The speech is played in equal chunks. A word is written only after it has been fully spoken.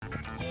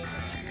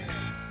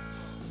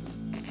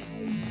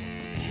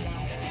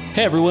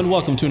Hey everyone,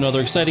 welcome to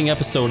another exciting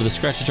episode of the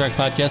Scratch the Track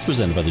podcast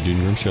presented by the Dude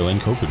Room Show and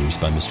co-produced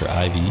by Mr.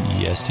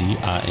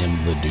 IVEST. I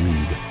am the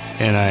Dude.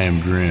 And I am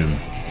Grim.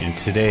 And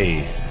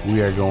today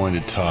we are going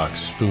to talk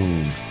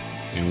Spoon.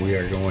 And we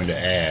are going to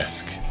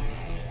ask,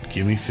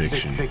 give me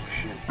fiction.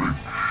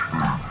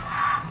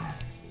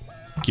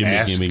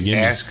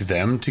 Ask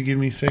them to give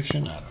me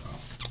fiction? I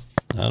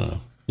don't know.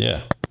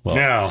 Yeah. Well,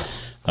 now,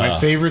 my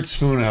favorite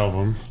Spoon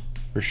album,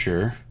 for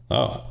sure.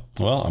 Oh,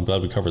 well, I'm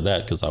glad we covered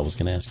that because I was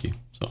going to ask you.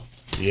 So.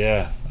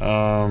 Yeah.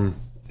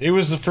 It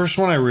was the first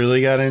one I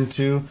really got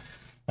into.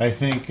 I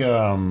think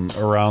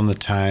around the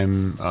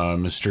time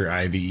Mr.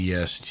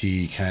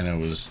 IVEST kind of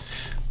was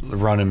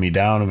running me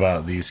down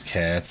about these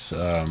cats.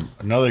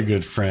 Another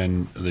good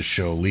friend of the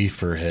show,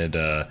 Leifer,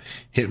 had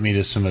hit me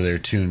to some of their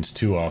tunes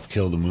too off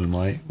Kill the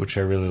Moonlight, which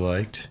I really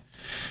liked.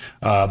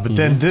 But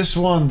then this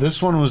one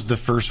was the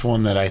first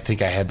one that I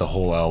think I had the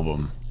whole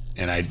album,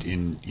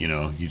 and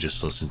you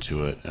just listen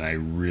to it, and I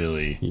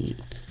really.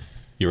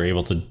 You were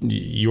able to.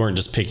 You weren't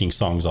just picking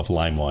songs off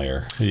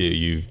LimeWire.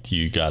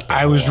 You got.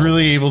 I was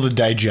really able to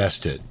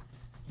digest it,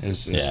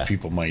 as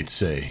people might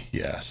say.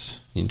 Yes.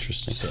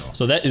 Interesting.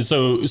 So that is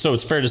so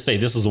it's fair to say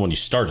this is the one you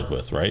started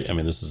with, right? I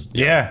mean, this is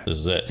this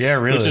is it. Yeah,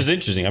 really. Which is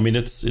interesting. I mean,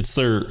 it's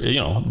their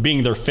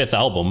being their fifth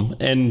album,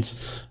 and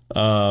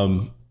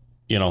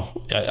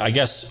I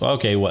guess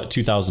what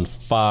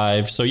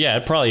 2005. So yeah,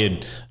 it probably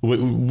had.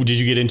 Did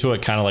you get into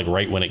it kind of like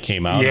right when it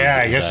came out? Yeah,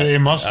 I guess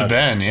it must have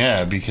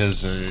been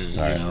because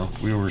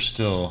we were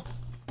still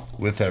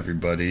with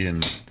everybody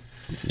and.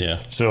 Yeah.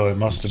 So it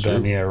must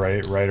have been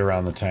right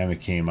around the time it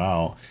came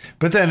out.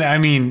 But then I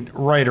mean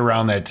right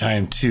around that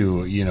time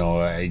too,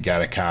 I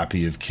got a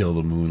copy of Kill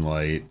the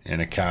Moonlight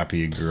and a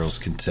copy of Girls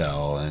Can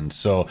Tell, and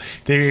so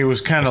it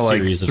was kind of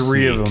like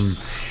three of them.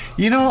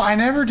 I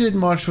never did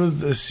much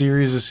with a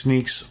series of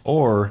Sneaks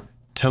or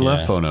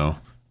Telefono.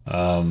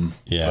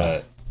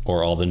 But,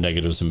 or All the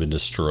Negatives Have Been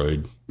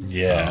Destroyed.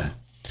 Yeah.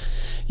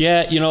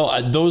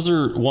 Those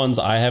are ones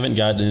I haven't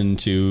gotten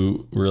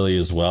into really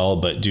as well.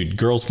 But, dude,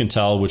 Girls Can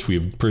Tell, which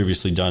we've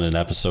previously done an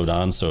episode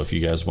on. So if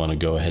you guys want to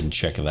go ahead and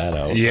check that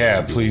out.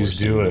 Yeah, please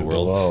do it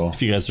below.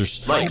 If you guys are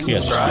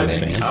fans.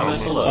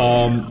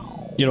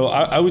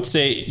 I would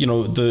say,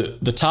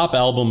 the top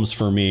albums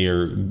for me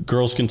are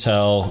Girls Can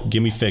Tell,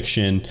 Gimme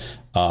Fiction.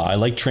 I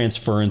like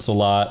Transference a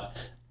lot.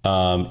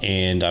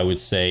 And I would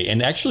say,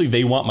 and actually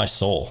They Want My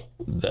Soul.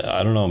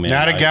 I don't know, man.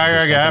 Not a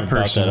Gaga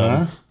person,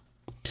 huh?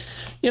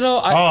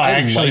 I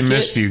actually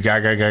missed you.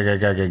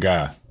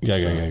 Gaga.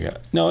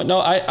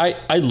 No,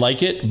 I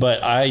like it,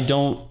 but I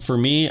don't. For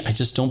me, I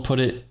just don't put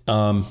it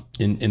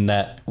in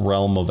that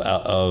realm of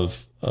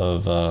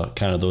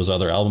kind of those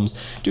other albums,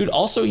 dude.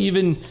 Also,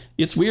 even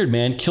it's weird,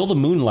 man. Kill the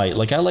Moonlight.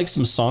 Like I like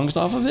some songs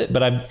off of it,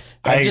 but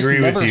I just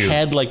never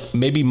had like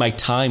maybe my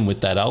time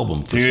with that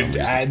album. For dude,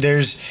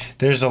 there's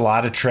a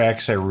lot of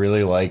tracks I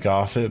really like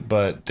off it,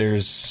 but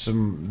there's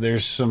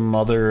some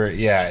other.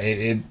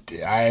 Yeah,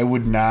 I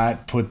would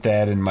not put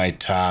that in my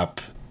top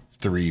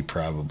 3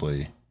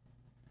 probably.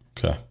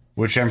 Okay.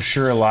 Which I'm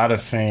sure a lot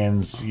of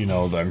fans,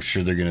 I'm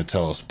sure they're going to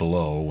tell us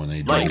below when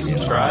they do. Like,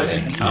 subscribe,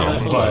 and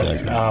comment.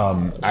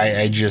 But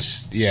I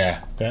just,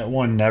 that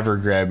one never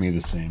grabbed me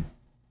the same.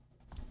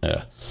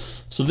 Yeah.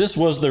 So this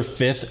was their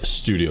 5th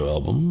studio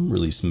album,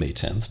 released May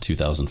 10th,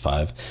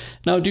 2005.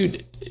 Now,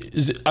 dude,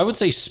 I would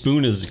say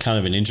Spoon is kind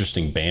of an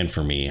interesting band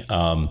for me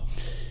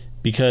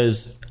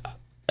because,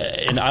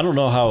 and I don't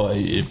know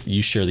if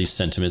you share these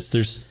sentiments.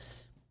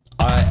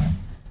 I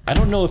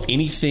don't know if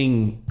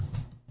anything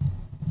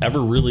ever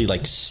really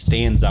like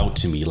stands out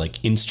to me,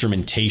 like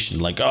instrumentation,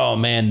 like, oh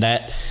man,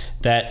 that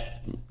I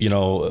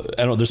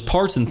don't, there's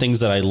parts and things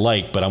that I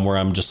like, but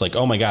I'm just like,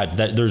 oh my God,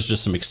 that there's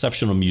just some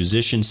exceptional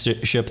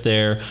musicianship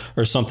there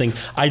or something.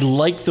 I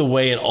like the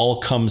way it all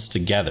comes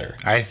together.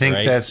 I think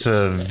that's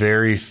a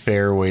very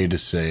fair way to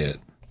say it.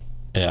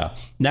 Yeah.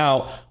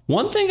 Now,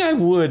 one thing I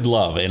would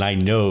love, and I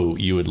know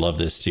you would love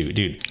this too,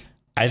 dude,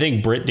 I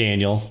think Britt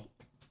Daniel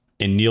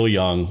and Neil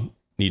Young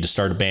need to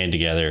start a band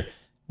together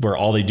where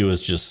all they do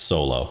is just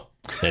solo.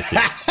 That's it.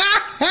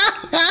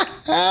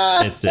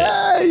 That's it.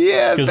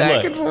 Yeah,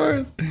 back and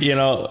forth.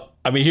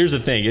 I mean, here's the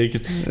thing.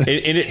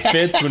 It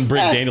fits when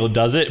Britt Daniel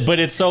does it, but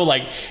it's so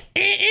like...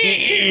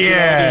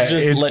 Yeah.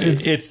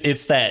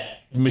 It's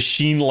that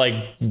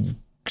machine-like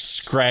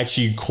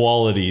scratchy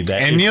quality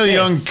that... And Neil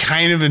Young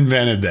kind of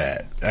invented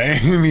that. I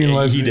mean,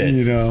 he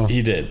did.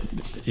 He did.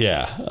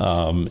 Yeah.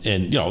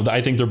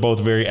 I think they're both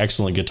very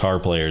excellent guitar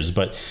players,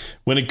 but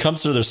when it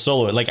comes to their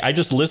solo, like I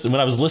just listened,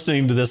 when I was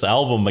listening to this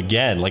album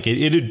again, like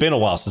it had been a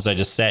while since I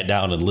just sat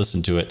down and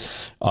listened to it,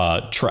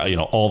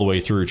 all the way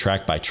through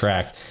track by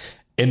track.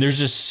 And there's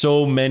just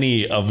so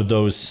many of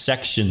those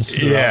sections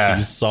throughout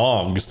these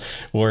songs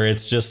where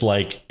it's just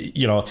like,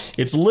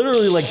 it's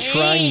literally like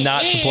trying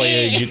not to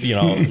play a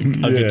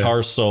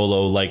guitar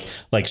solo like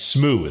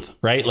smooth,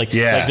 right? Like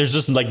there's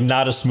just like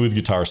not a smooth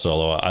guitar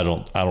solo. I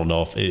don't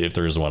know if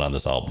there is one on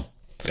this album.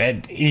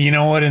 You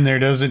know what? And there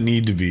doesn't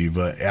need to be,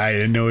 but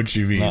I know what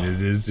you mean. No.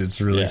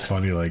 It's really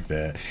funny like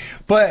that.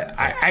 But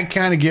I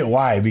kind of get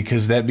why,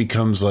 because that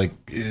becomes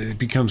it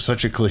becomes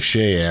such a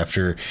cliche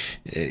after,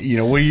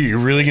 what you're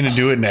really going to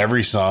do it in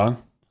every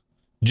song?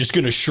 Just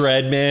going to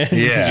shred, man.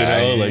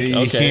 Yeah.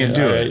 You can't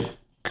do it. Right.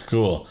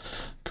 Cool.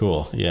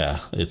 Yeah.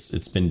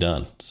 It's been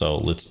done. So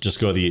let's just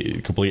go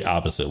the complete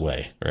opposite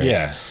way. Right.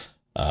 Yeah.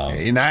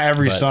 Not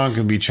every song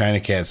can be China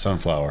Cat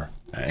Sunflower.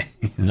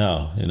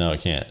 No,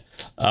 it can't.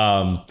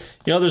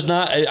 There's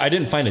not, I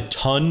didn't find a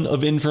ton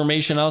of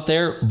information out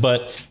there,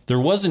 but there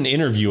was an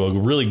interview, a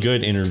really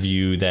good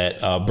interview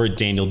that Britt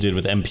Daniel did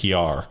with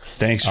NPR.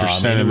 Thanks for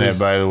sending that,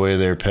 by the way,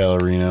 there,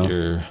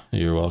 Palerino.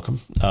 You're welcome.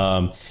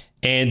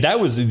 And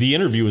the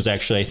interview was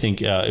actually, I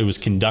think it was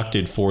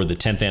conducted for the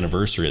 10th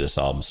anniversary of this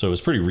album. So it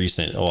was pretty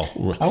recent. Well,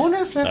 I wonder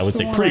if that's, I would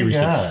say pretty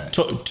recent,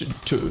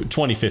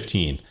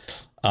 2015.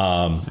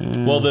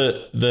 Well,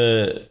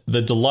 the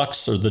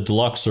deluxe or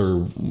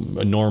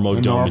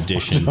Normo Dome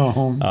edition,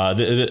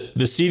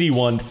 the CD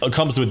one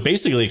comes with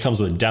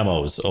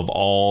demos of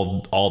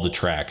all the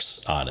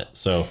tracks on it.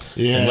 So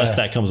unless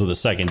that comes with a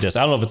second disc,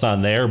 I don't know if it's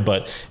on there,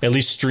 but at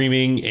least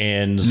streaming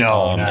and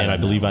I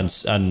believe on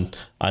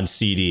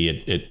CD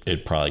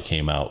it probably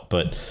came out.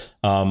 But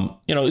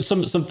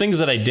some things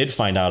that I did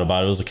find out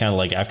about it was kind of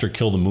like after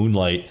Kill the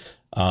Moonlight.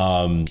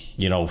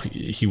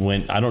 He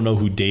went, I don't know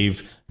who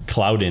Dave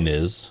Clouden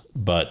is,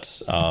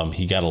 but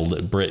he got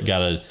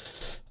a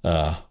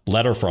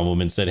letter from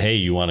him and said, hey,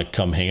 you want to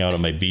come hang out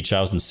at my beach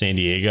house in San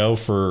Diego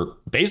for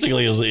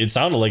basically, it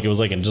sounded like it was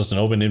like just an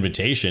open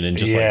invitation and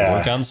just like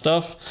work on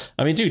stuff.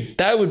 I mean, dude,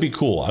 that would be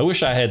cool. I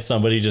wish I had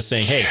somebody just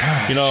saying, hey,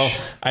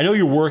 I know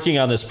you're working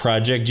on this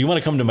project. Do you want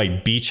to come to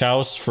my beach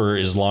house for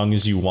as long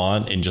as you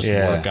want and just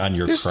work on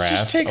your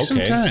craft? Just take some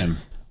time.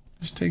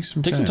 Take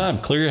some time.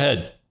 Clear your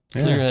head.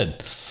 Clear your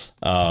head.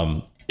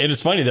 It is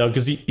funny though,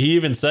 because he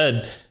even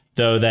said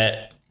though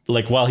that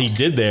like while he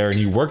did there and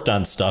he worked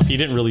on stuff, he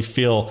didn't really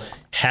feel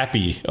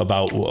happy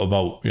about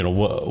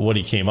what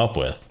he came up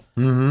with.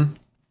 Mm-hmm.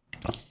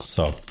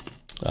 So,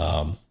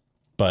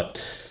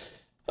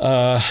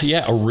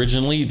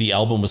 originally the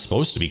album was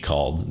supposed to be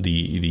called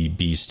the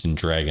Beast and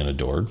Dragon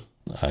Adored.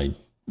 I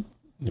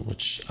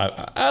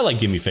like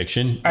Gimme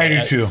Fiction. I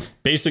do too.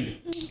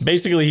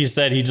 Basically, he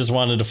said he just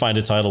wanted to find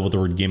a title with the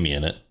word gimme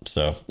in it.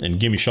 So, and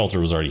Gimme Shelter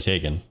was already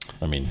taken.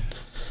 I mean,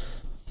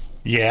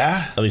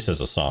 yeah, at least as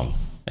a song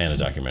and a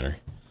documentary.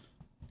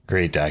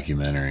 Great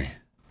documentary.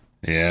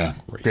 Yeah.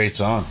 Great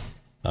song.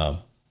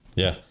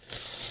 Yeah.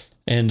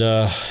 And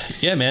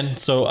man.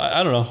 So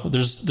I don't know.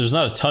 There's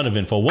not a ton of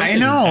info. I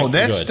know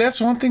that's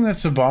one thing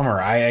that's a bummer.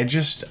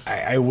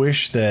 I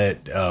wish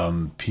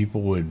that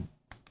people would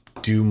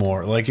do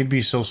more. Like it'd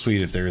be so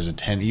sweet if there was a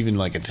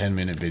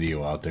 10-minute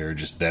video out there,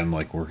 just them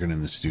like working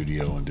in the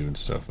studio and doing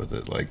stuff with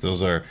it. Like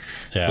those are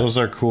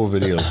cool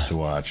videos to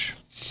watch.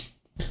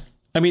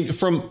 I mean,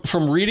 from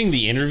reading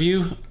the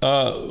interview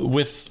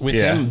with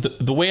him,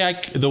 the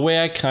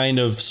way I kind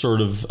of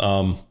sort of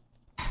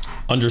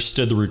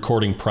understood the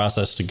recording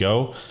process to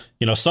go.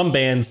 Some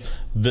bands,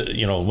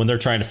 when they're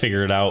trying to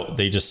figure it out,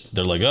 they're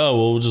like, oh,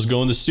 well, we'll just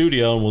go in the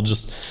studio and we'll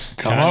just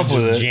come up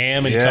with it,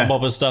 jam and come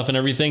up with stuff and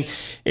everything.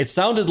 It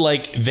sounded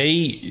like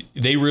they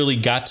really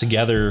got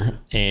together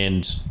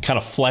and kind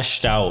of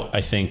fleshed out,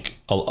 I think,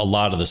 a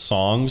lot of the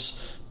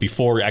songs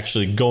before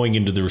actually going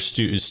into the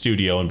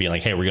studio and being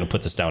like, hey, we're going to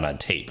put this down on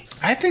tape.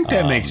 I think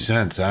that makes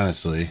sense,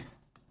 honestly.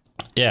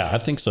 Yeah, I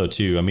think so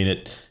too. I mean,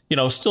 it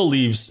still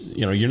leaves,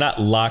 you're not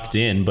locked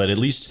in, but at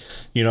least,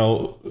 I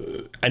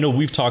know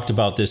we've talked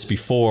about this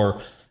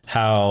before,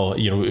 how,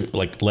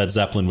 like Led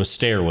Zeppelin with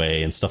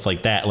Stairway and stuff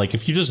like that. Like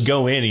if you just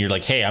go in and you're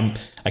like, hey,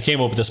 I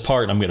came up with this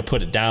part and I'm going to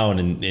put it down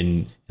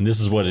and this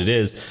is what it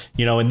is,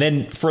 and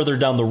then further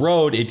down the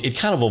road, it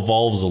kind of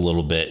evolves a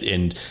little bit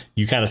and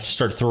you kind of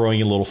start throwing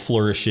in little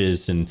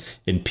flourishes and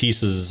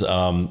pieces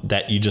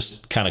that you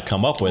just kind of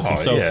come up with. And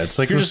so it's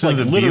like you're just like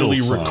literally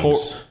record.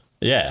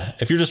 Yeah,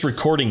 if you're just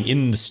recording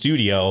in the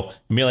studio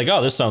and be like,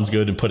 oh, this sounds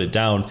good and put it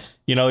down,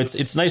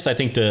 it's nice, I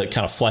think, to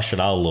kind of flesh it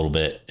out a little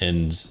bit.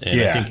 And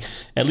I think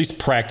at least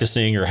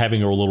practicing or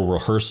having a little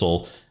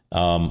rehearsal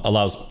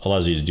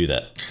allows you to do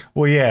that.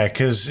 Well, yeah,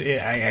 because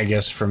I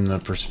guess from the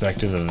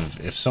perspective of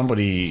if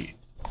somebody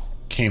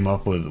came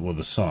up with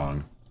a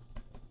song,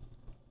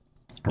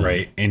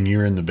 right, and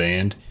you're in the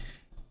band,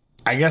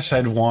 I guess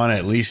I'd want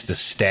at least a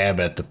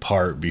stab at the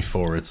part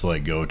before it's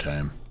like go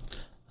time.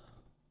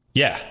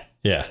 Yeah,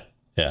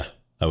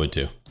 I would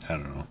too. I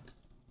don't know.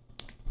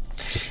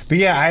 But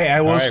yeah, I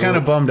was kind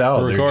of bummed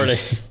out. Recording.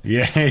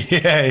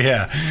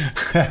 Yeah.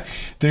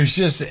 There's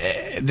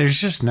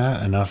just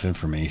not enough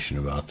information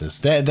about this.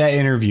 That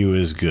interview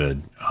is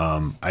good.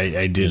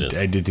 I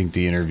did think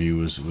the interview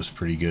was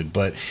pretty good.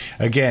 But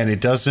again,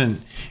 it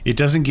doesn't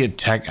get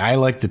tech. I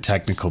like the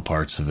technical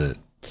parts of it.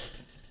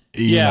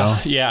 You know?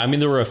 I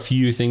mean, there were a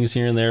few things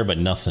here and there, but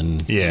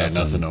nothing. Yeah,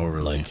 nothing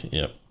overly.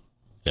 Yep.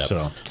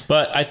 So,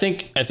 but I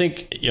think why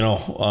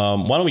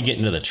don't we get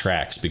into the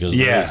tracks, because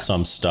there is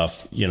some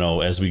stuff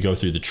as we go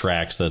through the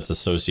tracks that's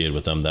associated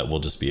with them that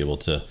we'll just be able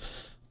to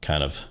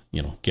kind of,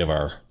 give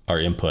our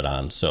input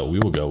on. So we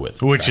will go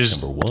with which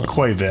is number 1.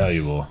 Quite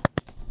valuable.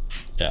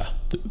 Yeah,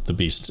 the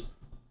Beast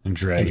And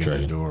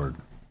Dragon Adored.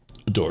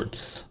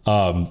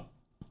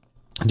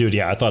 Dude,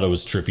 yeah, I thought it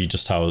was trippy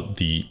just how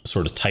the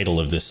sort of title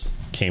of this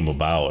came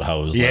about. How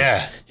it was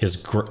like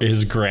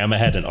his grandma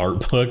had an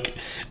art book,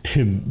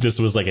 and this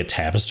was like a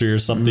tapestry or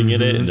something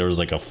in it, and there was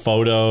like a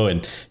photo,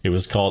 and it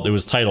was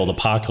titled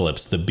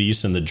Apocalypse: The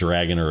Beast and the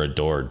Dragon Are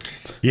Adored.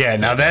 Yeah,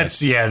 now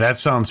that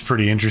sounds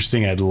pretty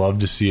interesting. I'd love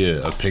to see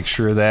a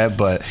picture of that,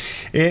 but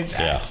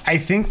I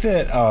think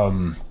that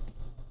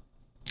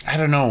I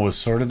don't know, it was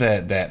sort of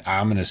that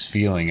ominous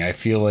feeling. I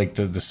feel like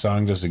the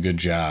song does a good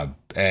job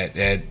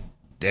at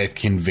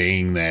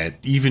conveying that,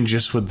 even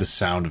just with the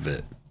sound of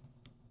it.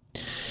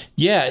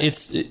 Yeah,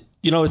 it's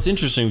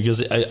interesting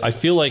because I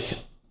feel like,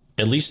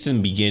 at least in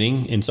the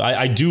beginning, and so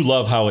I do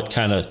love how it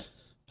kind of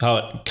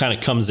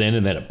comes in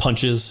and then it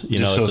punches.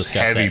 It's those just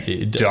got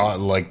heavy dot,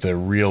 like the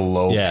real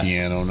low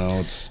piano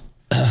notes.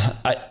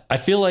 I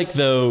feel like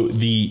though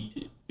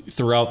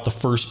throughout the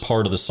first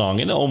part of the song,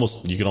 and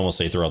you could almost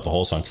say throughout the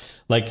whole song,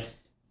 like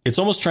it's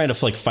almost trying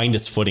to like find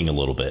its footing a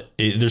little bit.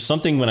 There's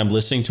something when I'm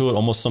listening to it,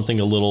 almost something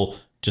a little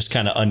just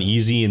kind of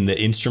uneasy, and the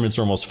instruments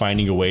are almost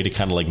finding a way to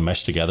kind of like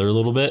mesh together a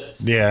little bit.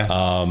 Yeah.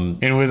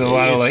 And with a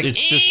lot of like, it's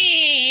just,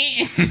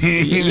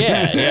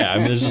 yeah. I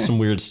mean, there's just some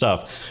weird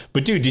stuff.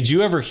 But dude, did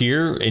you ever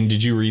hear, and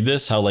did you read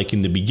this, how like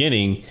in the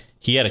beginning,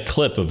 he had a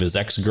clip of his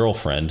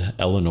ex-girlfriend,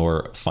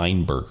 Eleanor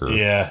Feinberger.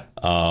 Yeah.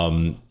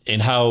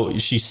 And how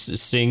she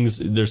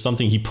sings, there's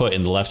something he put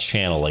in the left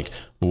channel, like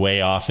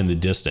way off in the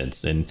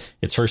distance. And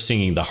it's her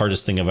singing The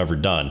Hardest Thing I've Ever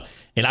Done.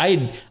 And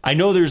I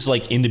know there's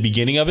like in the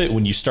beginning of it,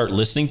 when you start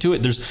listening to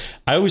it,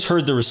 I always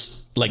heard there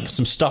was like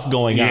some stuff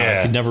going on.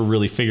 I could never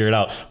really figure it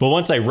out. But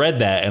once I read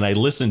that and I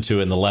listened to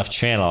it in the left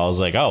channel, I was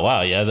like, oh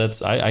wow, yeah,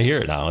 I hear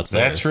it now.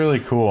 That's really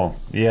cool.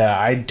 Yeah,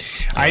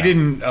 I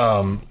didn't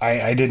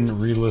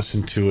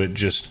re-listen to it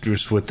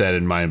just with that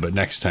in mind, but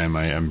next time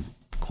I'm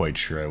quite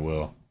sure I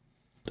will.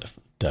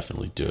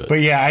 Definitely do it. But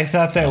yeah, I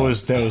thought that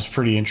was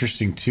pretty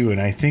interesting too, and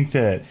I think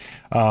that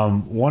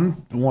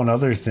one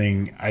other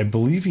thing I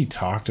believe he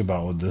talked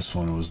about with this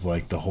one was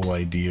like the whole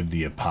idea of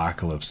the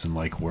apocalypse and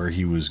like where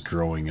he was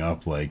growing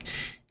up. Like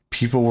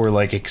people were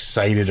like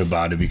excited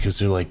about it because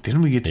they're like,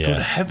 didn't we get to go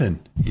to heaven?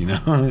 Yeah.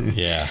 And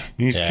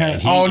he's kind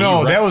of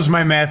that was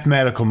my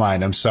mathematical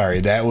mind. I'm sorry.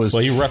 That was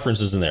he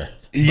references in there.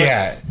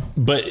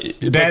 But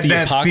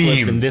the apocalypse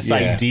theme, and this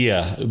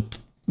idea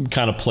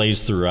kind of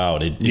plays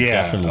throughout. It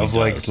definitely of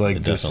does. Like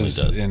it this is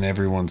does. And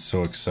everyone's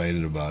so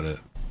excited about it.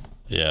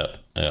 Yeah.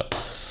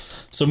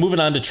 So moving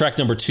on to track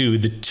number 2,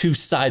 The Two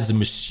Sides of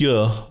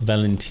Monsieur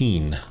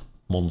Valentine.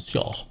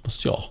 Monsieur.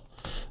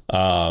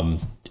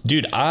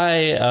 Dude,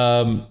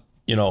 I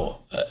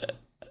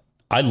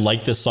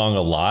like this song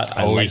a lot.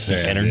 I like the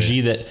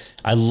energy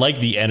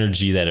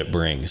that it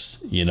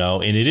brings,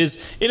 and it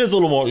is a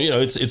little more,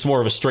 it's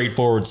more of a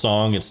straightforward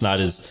song. It's not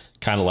as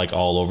kind of like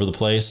all over the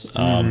place.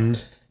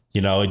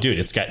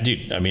 It's got,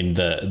 I mean,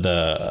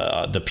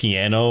 the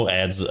piano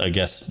adds, I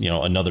guess,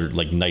 another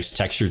like nice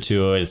texture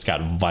to it. It's got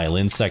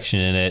violin section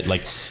in it.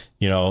 Like,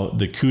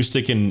 the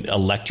acoustic and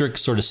electric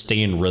sort of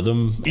stay in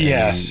rhythm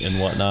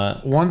and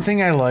whatnot. One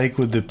thing I like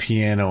with the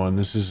piano, and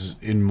this is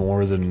in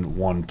more than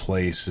one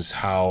place, is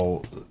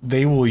how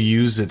they will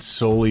use it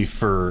solely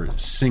for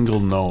single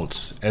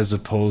notes as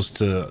opposed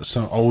to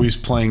always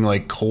playing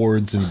like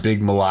chords and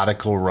big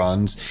melodical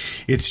runs.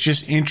 It's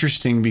just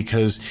interesting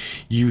because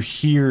you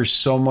hear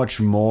so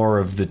much more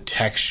of the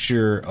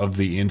texture of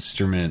the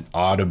instrument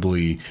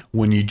audibly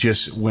when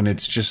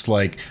it's just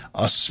like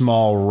a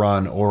small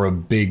run or a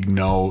big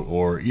note,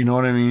 or you know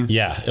what I mean?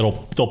 Yeah,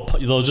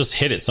 they'll just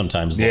hit it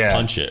sometimes. They'll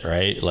punch it,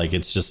 right? Like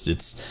it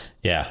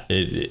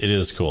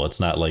is cool. It's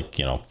not like,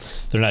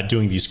 they're not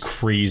doing these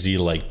crazy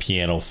like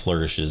piano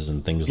flourishes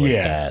and things like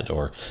that,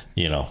 or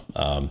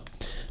but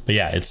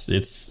yeah,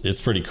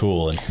 it's pretty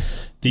cool. And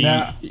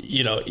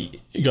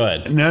go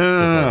ahead.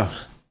 No.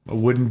 I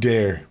wouldn't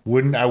dare.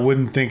 I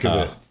wouldn't think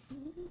of it.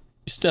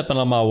 Stepping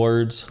on my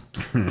words.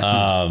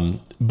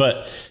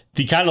 But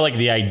the kind of like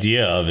the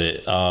idea of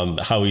it,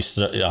 how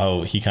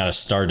he kind of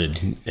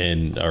started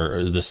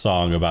or the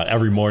song about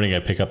every morning I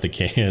pick up the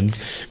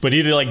cans, but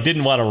he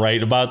didn't want to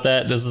write about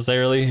that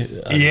necessarily.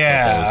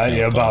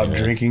 About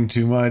drinking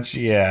too much.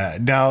 Yeah.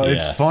 Now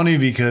it's funny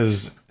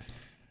because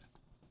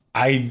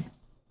I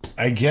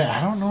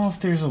don't know if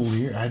there's a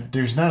lyric.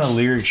 There's not a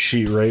lyric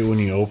sheet right when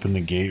you open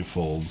the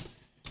gatefold,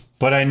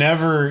 but I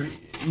never,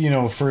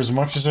 for as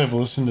much as I've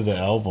listened to the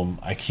album,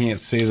 I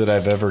can't say that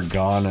I've ever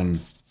gone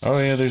and. Oh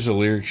yeah, there's a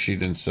lyric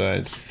sheet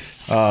inside.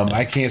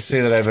 I can't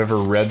say that I've ever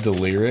read the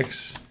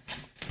lyrics.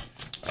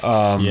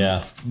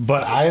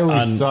 But I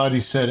always thought he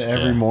said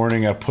every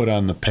morning I put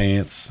on the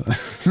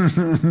pants.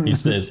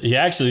 he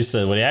actually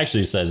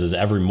says is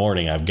every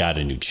morning I've got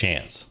a new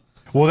chance.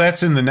 Well,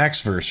 that's in the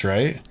next verse,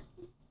 right?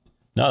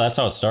 No, that's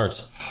how it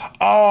starts.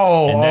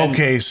 Oh,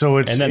 okay. So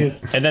it's and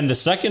then the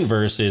second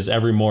verse is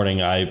every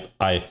morning I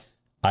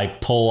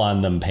pull on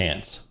them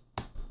pants.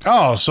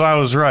 Oh, so I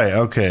was right.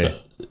 Okay.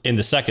 in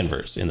the second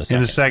verse. In the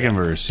second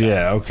verse,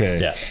 yeah, okay.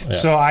 Yeah.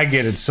 So I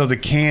get it. So the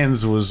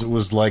cans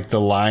was like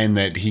the line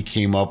that he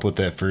came up with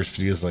that first,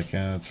 but he was like,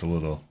 that's a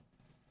little.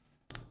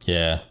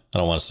 Yeah, I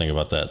don't want to sing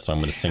about that, so I'm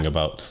going to sing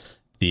about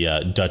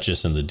the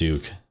Duchess and the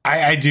Duke.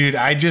 I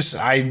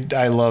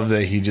love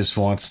that he just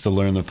wants to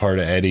learn the part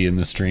of Eddie in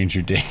The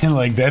Stranger Day.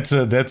 Like that's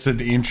an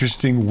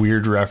interesting,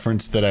 weird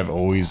reference that I've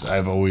always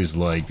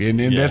liked, and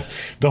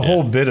that's the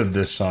whole bit of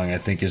this song. I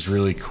think is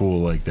really cool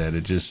like that.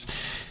 It just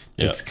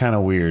it's kind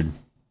of weird,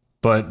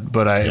 but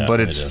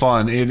it's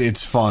fun.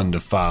 It's fun to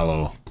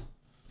follow.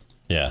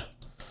 Yeah.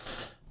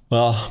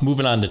 Well,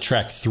 moving on to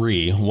track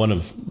 3, one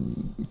of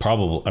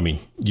probably, I mean,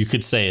 you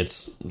could say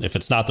if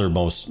it's not their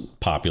most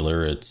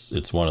popular,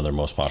 it's one of their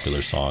most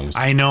popular songs.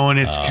 I know, and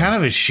it's kind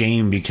of a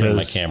shame because turn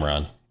my camera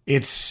on.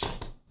 It's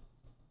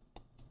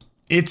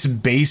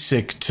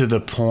basic to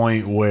the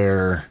point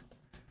where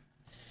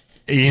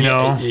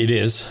it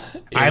is.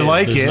 I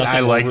like it. I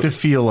like the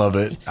feel of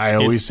it. I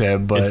always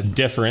have, but it's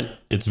different.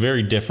 It's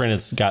very different.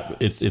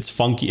 It's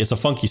funky. It's a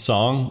funky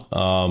song.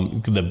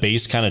 The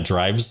bass kind of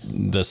drives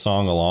the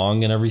song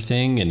along and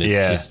everything, and it's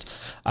just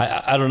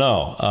I don't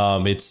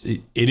know.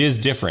 It is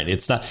different.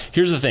 It's not.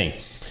 Here's the thing.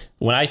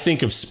 When I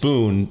think of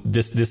Spoon,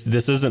 this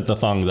isn't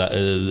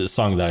the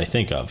song that I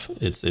think of.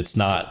 It's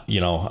not.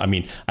 I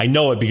mean, I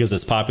know it because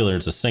it's popular.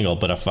 It's a single.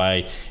 But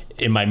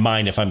in my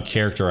mind, if I'm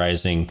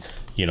characterizing,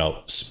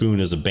 Spoon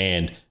as a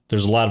band,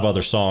 there's a lot of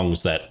other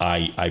songs that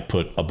I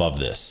put above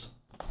this.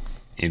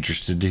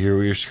 Interested to hear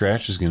what your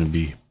scratch is going to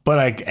be. But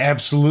I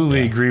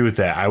absolutely agree with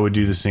that. I would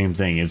do the same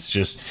thing. It's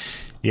just,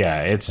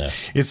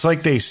 it's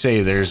like they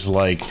say, there's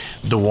like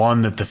the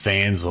one that the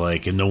fans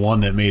like and the one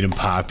that made him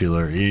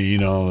popular,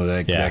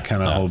 that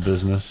kind of whole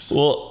business.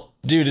 Well,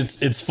 dude,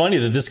 it's funny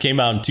that this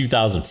came out in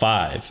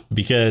 2005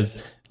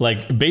 because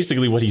like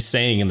basically what he's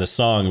saying in the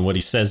song and what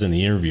he says in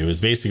the interview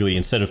is basically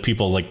instead of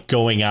people like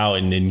going out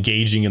and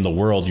engaging in the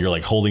world, you're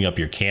like holding up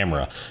your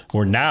camera.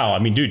 Or now, I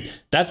mean, dude,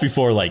 that's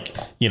before like,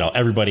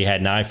 everybody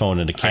had an iPhone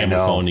and a camera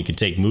phone. You could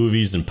take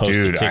movies and post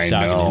to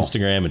TikTok and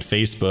Instagram and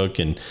Facebook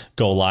and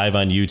go live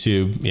on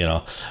YouTube,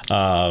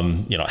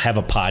 have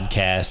a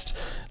podcast.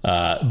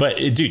 But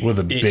dude, with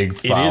a big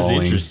following. It is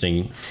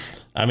interesting.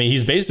 I mean,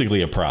 he's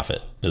basically a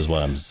prophet is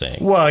what I'm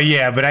saying. Well,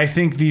 yeah, but I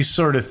think these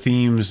sort of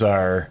themes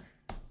are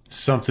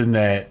something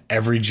that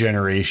every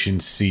generation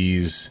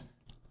sees,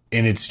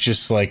 and it's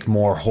just like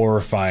more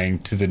horrifying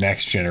to the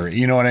next generation.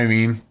 You know what I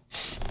mean?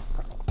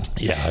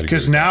 Yeah.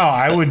 Because now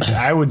I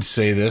would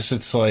say this.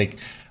 It's like,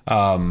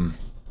 I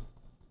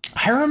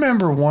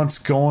remember once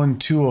going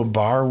to a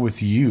bar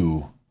with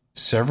you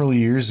several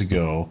years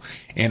ago,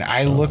 and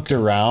I looked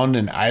around,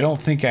 and I don't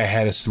think I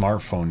had a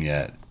smartphone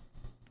yet,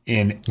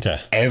 and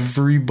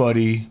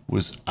everybody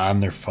was on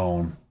their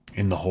phone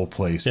in the whole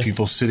place.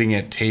 People sitting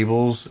at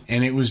tables,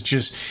 and it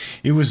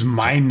was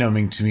mind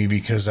numbing to me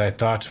because I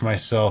thought to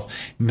myself,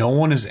 no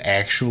one is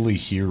actually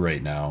here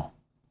right now.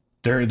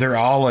 They're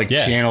all like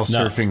channel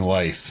surfing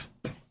life.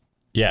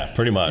 Yeah,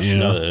 pretty much.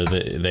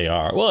 They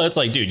are. Well, it's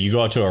like, dude, you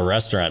go out to a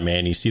restaurant,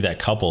 man, you see that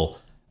couple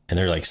and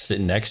they're like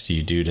sitting next to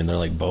you, dude, and they're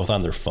like both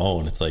on their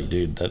phone. It's like,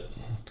 dude,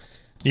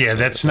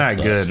 that's not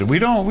good. We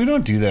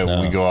don't do that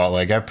when we go out.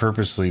 Like I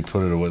purposely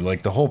put it away.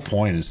 Like the whole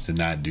point is to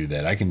not do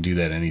that. I can do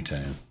that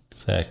anytime.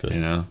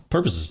 Exactly.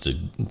 Purpose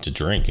is to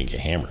drink and get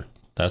hammered.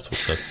 That's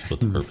what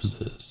the purpose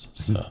is.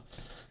 So,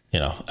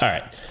 all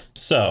right.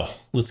 So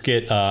let's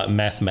get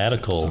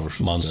mathematical,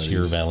 social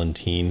Monsieur studies.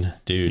 Valentine,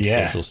 dude.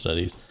 Social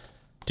studies,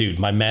 dude.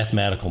 My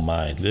mathematical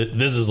mind.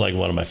 This is like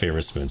one of my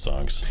favorite Spoon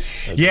songs.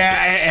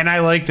 And I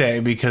like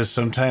that because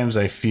sometimes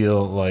I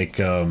feel like,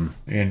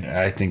 and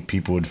I think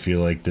people would feel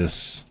like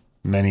this.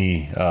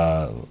 Many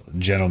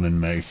gentlemen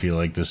might feel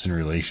like this in a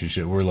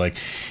relationship where like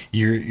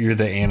you're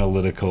the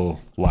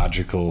analytical,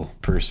 logical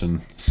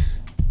person.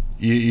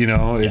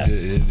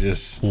 It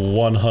just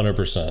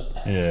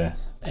 100%. Yeah.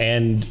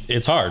 And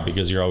it's hard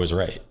because you're always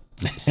right.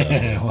 So.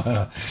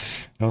 Well,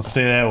 don't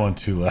say that one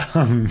too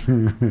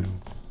loud.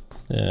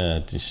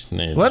 Let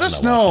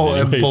us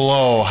know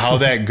below how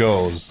that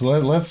goes.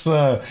 Let's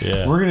we're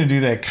gonna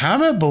do that.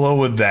 Comment below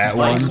with that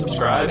one.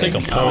 Let's take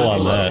a poll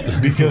on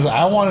that because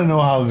I want to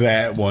know how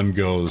that one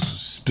goes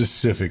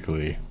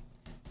specifically.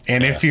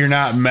 And if you're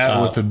not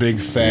met with a big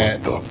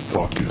fat, what the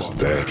fuck is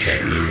that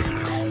shit?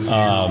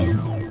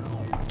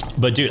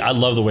 But dude, I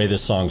love the way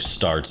this song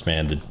starts,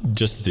 man. And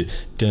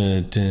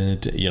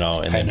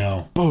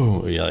then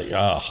boom, you're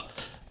like,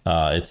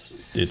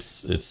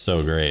 it's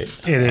so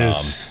great. It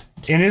is.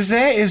 And is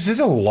it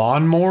a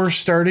lawnmower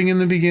starting in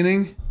the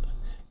beginning?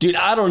 Dude,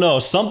 I don't know.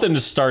 Something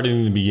is starting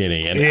in the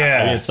beginning. And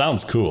I mean, it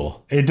sounds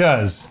cool. It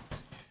does.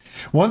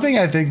 One thing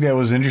I think that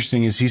was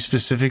interesting is he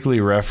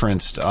specifically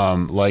referenced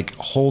like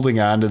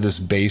holding on to this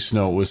bass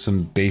note with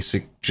some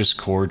basic just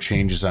chord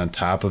changes on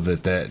top of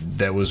it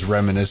that was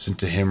reminiscent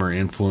to him or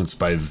influenced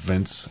by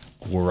Vince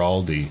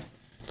Guaraldi.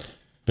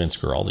 Vince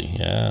Guaraldi,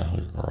 yeah.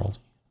 Guaraldi.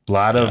 A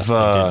lot of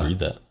I did read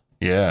that.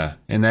 Yeah,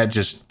 and that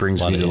just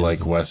brings me to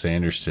like Wes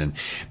Anderson.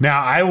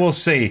 Now, I will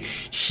say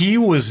he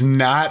was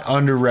not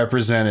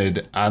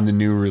underrepresented on the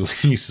new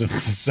release of the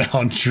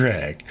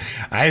soundtrack.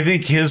 I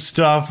think his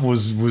stuff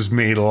was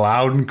made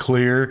loud and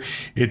clear.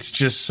 It's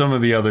just some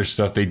of the other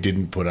stuff they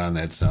didn't put on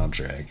that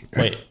soundtrack.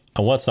 Wait,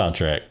 on what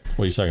soundtrack?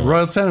 What are you talking about?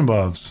 Royal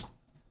Tenenbaums.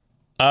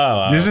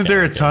 Oh, isn't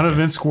there a ton of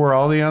Vince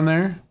Guaraldi on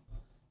there?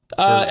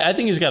 I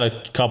think he's got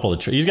a couple of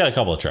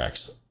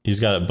tracks.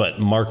 But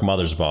Mark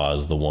Mothersbaugh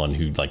is the one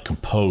who like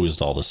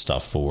composed all the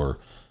stuff for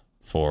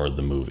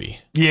the movie.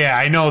 Yeah,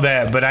 I know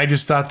that, but I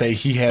just thought that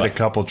he had a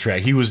couple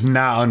tracks. He was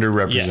not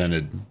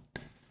underrepresented.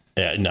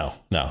 Yeah, no,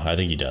 I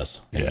think he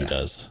does. He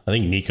does. I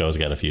think Nico's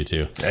got a few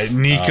too.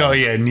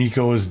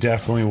 Nico is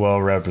definitely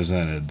well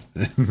represented.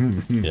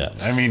 Yeah,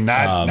 I mean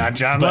not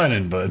John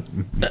Lennon, but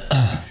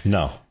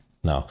no.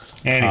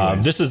 Anyway,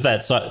 this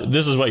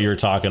is what you're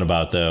talking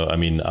about, though. I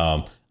mean,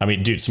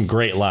 dude, some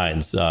great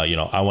lines.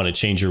 I want to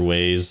change your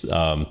ways.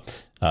 I'm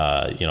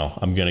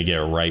gonna get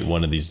it right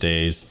one of these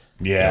days.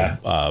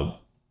 Yeah.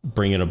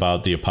 Bringing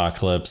about the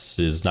apocalypse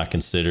is not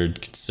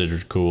considered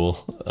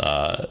cool.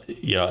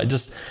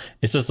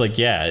 It's just like,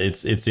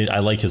 I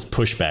like his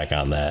pushback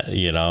on that.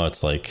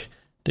 It's like,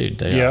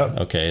 dude,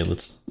 okay,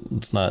 let's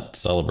not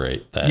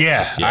celebrate that.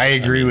 Yeah, I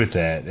agree with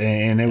that,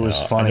 and it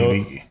was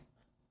funny.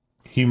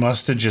 He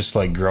must have just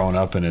like grown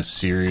up in a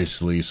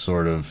seriously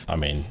sort of,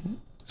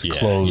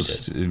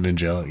 closed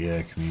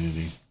evangelical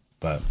community.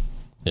 But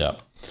yeah.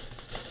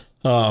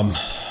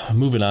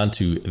 Moving on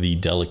to The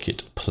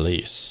Delicate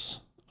Place.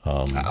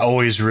 I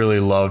always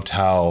really loved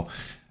how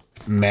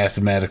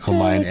Mathematical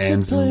Mind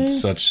ends in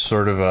such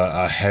sort of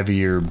a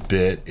heavier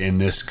bit,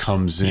 and this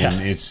comes in. Yeah.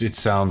 It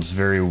sounds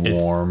very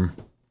warm.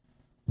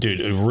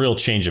 Dude, a real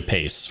change of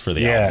pace for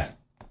the album.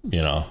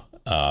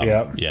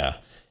 Yeah.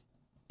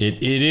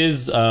 It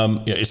is.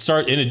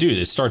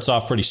 It starts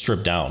off pretty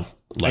stripped down.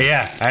 Like,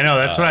 yeah, I know.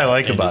 That's what I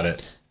like about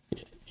it.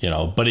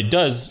 But it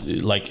does,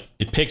 like,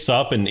 it picks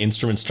up and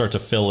instruments start to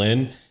fill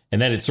in,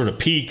 and then it sort of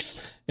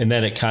peaks, and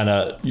then it kind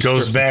of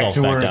goes back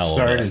to where it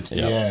started.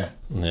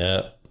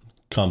 Yeah.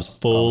 Comes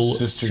full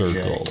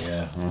circle. Jack,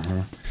 yeah.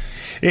 Uh-huh.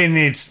 And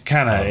it's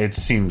kind of, it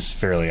seems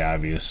fairly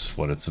obvious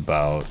what it's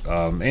about.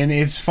 And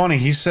it's funny.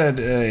 He said,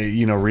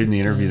 reading the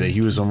interview, that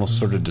he was almost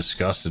sort of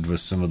disgusted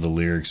with some of the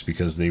lyrics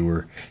because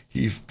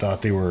he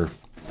thought they were,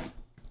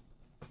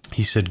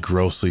 he said,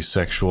 grossly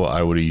sexual.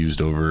 I would have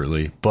used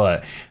overtly,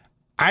 but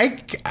I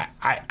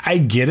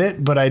get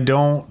it, but I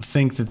don't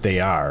think that they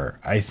are.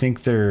 I think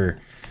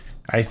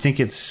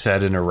it's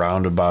said in a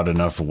roundabout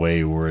enough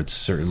way where it's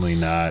certainly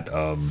not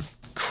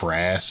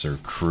crass or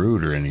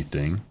crude or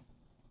anything.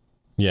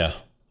 Yeah.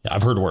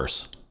 I've heard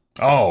worse.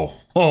 Oh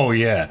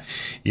yeah.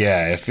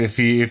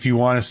 If you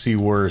want to see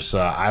worse,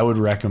 I would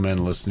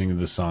recommend listening to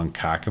the song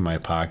 "Cock in My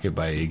Pocket"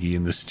 by Iggy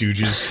and the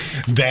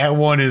Stooges. That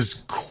one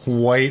is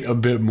quite a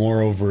bit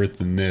more overt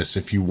than this.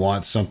 If you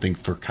want something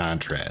for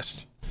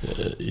contrast,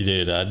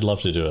 dude, I'd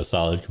love to do a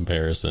solid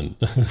comparison.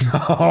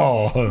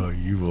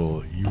 You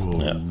will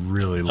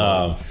really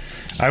love.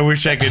 I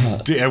wish I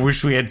could. I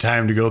wish we had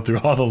time to go through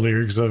all the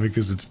lyrics of it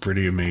because it's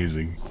pretty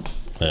amazing.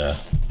 Yeah.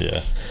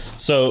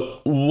 So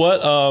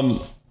what?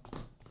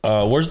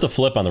 Where's the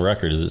flip on the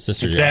record? Is it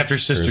Sister Jack? It's after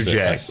Sister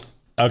Jack.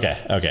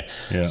 Okay.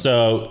 Yeah.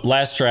 So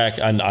last track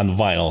on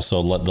vinyl.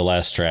 So the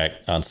last track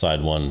on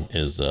side one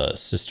is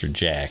Sister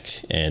Jack.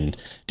 And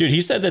dude,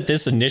 he said that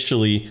this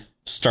initially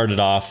started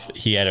off,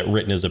 he had it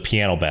written as a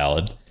piano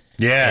ballad.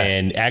 Yeah.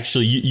 And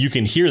actually you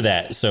can hear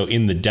that. So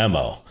in the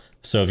demo.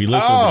 So if you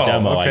listen to the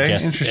demo, I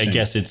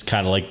guess it's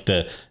kind of like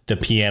the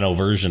piano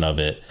version of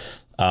it.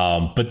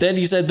 But then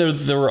he said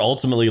there were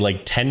ultimately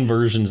like 10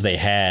 versions they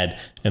had,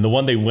 and the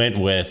one they went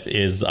with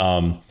was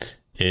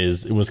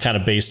kind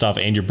of based off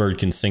 "And Your Bird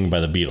Can Sing" by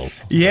the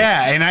Beatles.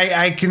 Yeah, and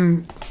I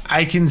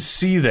can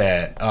see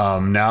that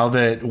now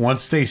that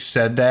once they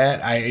said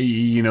that,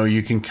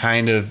 you can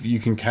kind of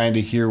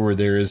hear where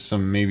there is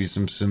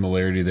some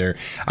similarity there.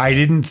 I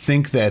didn't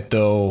think that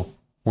though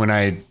when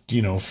I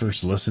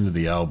first listened to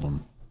the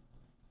album.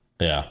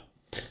 Yeah,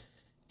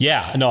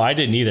 no, I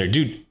didn't either,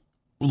 dude.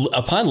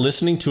 Upon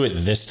listening to it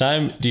this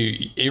time,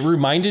 dude, it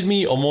reminded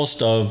me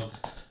almost of,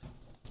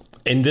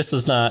 and this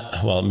is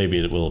not, well, maybe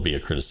it will be a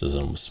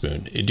criticism of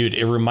Spoon. Dude,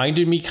 it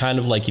reminded me kind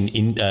of like a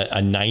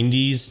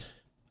 90s,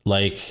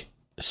 like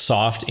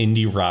soft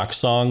indie rock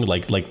song,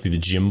 like the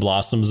Gin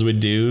Blossoms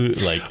would do.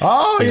 Like,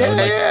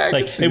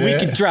 and we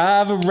could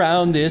drive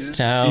around this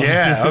town.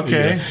 Yeah,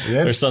 okay.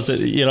 Or something,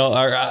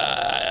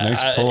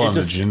 nice pull on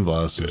the Gin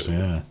Blossoms,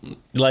 yeah.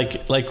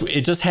 Like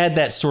it just had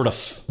that sort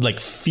of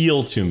like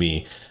feel to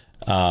me.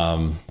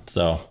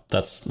 So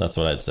that's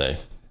what I'd say.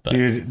 But,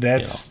 dude,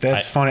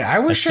 that's funny. I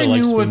wish I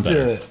knew what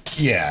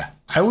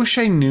I wish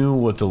I knew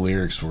what the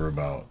lyrics were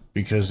about,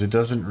 because it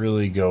doesn't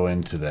really go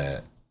into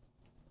that.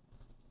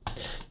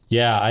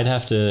 Yeah, I'd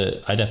have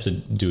to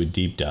do a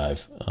deep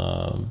dive.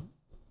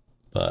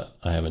 But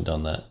I haven't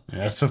done that.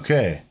 That's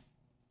okay.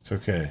 It's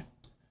okay.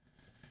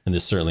 And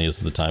this certainly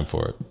isn't the time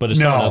for it. But if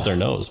someone out there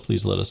knows,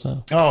 please let us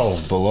know.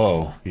 Oh,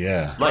 below.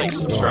 Yeah. Like,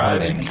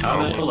 subscribe, and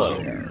comment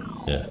below.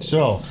 Yeah.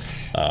 So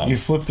you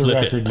flip the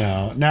record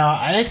now. Now,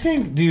 I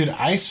think, dude,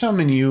 I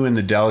Summon You and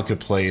The Delicate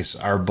Place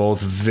are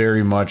both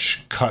very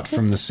much cut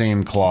from the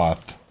same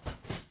cloth.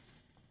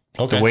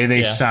 Okay. The way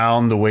they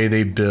sound, the way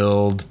they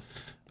build.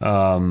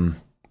 There's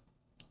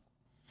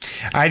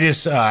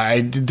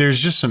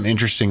just some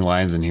interesting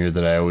lines in here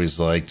that I always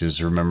liked.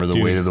 Is Remember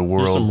the Weight of the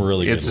World. Some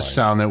really good it's a lines.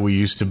 sound that we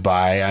used to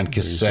buy on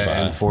cassette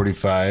and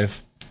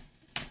 45.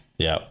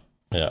 Yeah.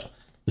 Yeah.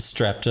 The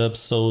strapped up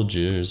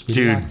soldiers would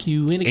Dude, lock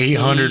you in a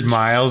 800 cage.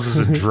 miles is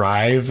a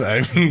drive.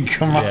 I mean,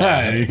 come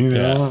on, you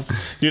know.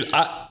 Dude,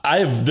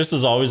 this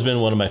has always been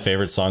one of my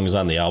favorite songs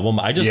on the album.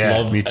 I just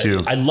love me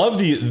too. I love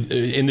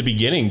in the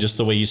beginning, just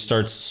the way he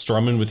starts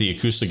strumming with the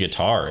acoustic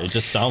guitar. It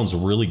just sounds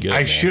really good.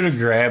 I should have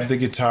grabbed the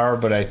guitar,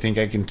 but I think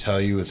I can tell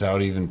you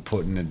without even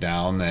putting it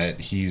down that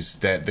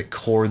the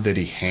chord that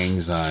he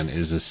hangs on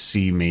is a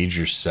C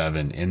major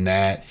 7, and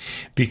that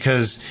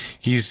because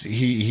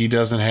he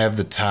doesn't have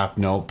the top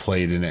note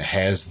played, and it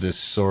has this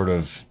sort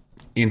of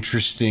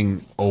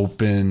interesting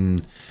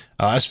open.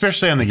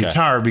 Especially on the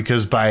guitar,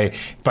 because by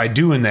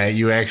doing that,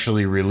 you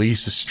actually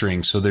release a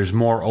string. So there's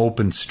more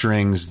open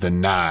strings than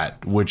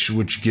not,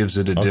 which gives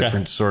it a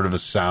different sort of a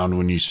sound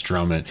when you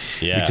strum it.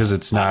 Yeah, because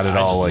it's not at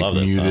all like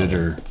muted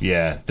or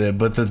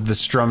but the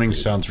strumming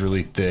sounds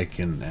really thick,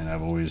 and I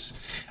always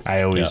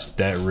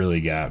that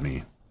really got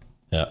me.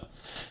 Yeah.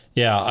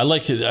 Yeah, I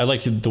like it. I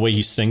like the way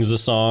he sings the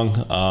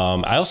song.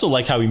 I also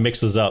like how he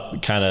mixes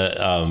up kind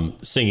of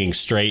singing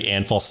straight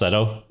and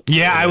falsetto.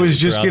 Yeah, I was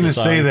just going to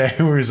say that,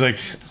 where he's like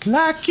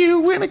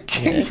you in a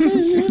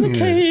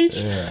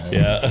cage.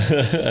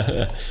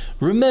 Yeah.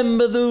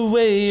 Remember the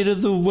weight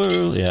of the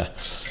world. Yeah.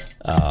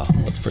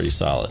 That's pretty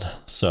solid.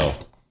 So,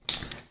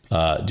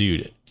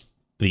 dude,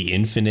 The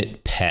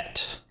Infinite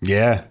Pet.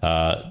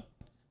 Yeah.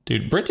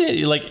 Dude,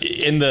 Britton, like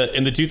in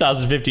the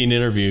 2015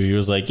 interview, he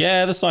was like,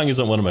 "Yeah, this song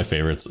isn't one of my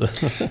favorites."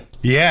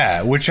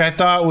 Yeah, which I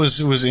thought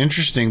was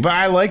interesting, but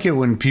I like it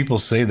when people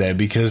say that,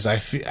 because I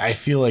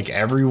feel like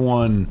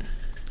everyone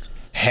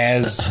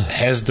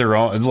has their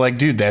own. Like,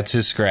 dude, that's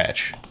his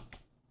scratch.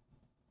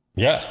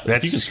 Yeah,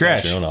 that's his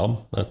scratch. Your own album.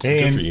 That's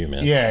good for you,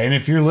 man. Yeah, and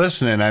if you're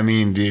listening, I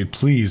mean, dude,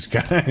 please,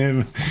 God,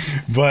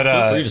 but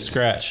feel free to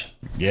scratch.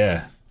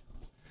 Yeah.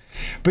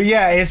 But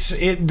yeah,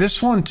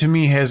 this one to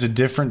me has a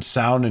different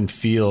sound and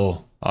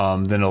feel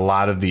than a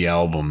lot of the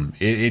album.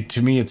 It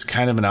to me, it's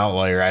kind of an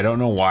outlier. I don't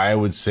know why I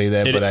would say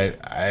that, but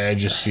I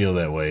just feel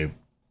that way.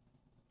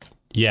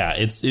 Yeah,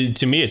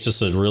 to me, it's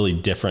just a really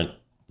different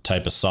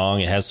type of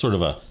song. It has sort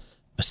of a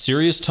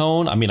serious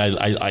tone. I mean,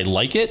 I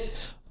like it,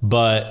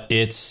 but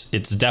it's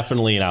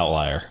definitely an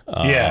outlier.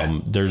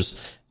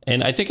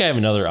 And I think I have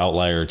another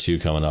outlier or two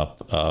coming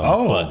up.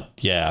 But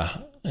yeah,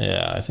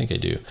 I think I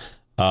do.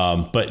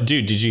 But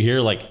dude, did you hear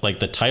like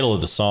the title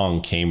of the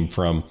song came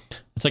from,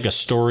 it's like a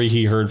story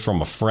he heard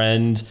from a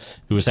friend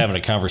who was having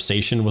a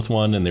conversation with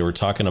one, and they were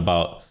talking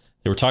about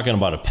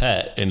a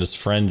pet, and his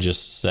friend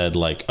just said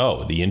like,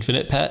 "Oh, the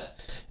infinite pet."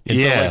 And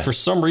so like for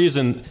some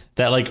reason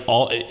that like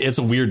it's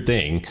a weird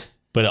thing,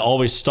 but it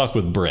always stuck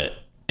with Brit.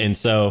 And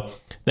so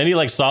then he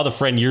like saw the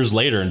friend years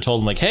later and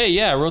told him like, "Hey,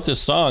 yeah, I wrote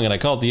this song and I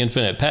called it The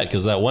Infinite Pet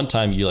because that one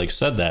time you like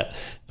said that."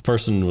 The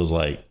person was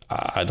like,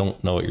 "I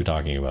don't know what you're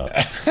talking about."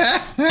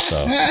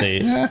 So they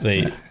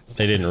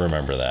didn't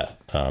remember that.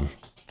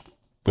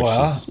 Which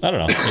is, I don't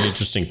know, an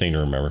interesting thing to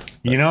remember. But.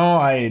 You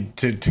know,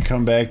 to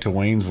come back to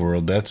Wayne's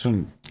World, that's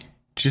when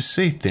just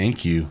say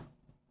thank you.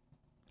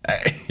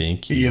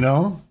 Thank you. You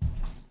know?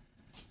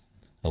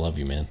 I love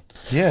you, man.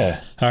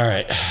 Yeah. All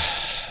right.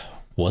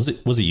 Was it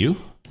you?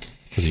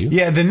 Was it you?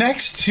 Yeah, the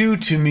next two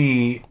to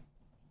me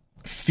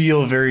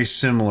feel very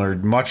similar,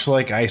 much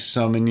like I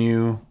Summon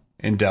You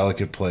and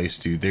Delicate Place,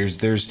 dude. There's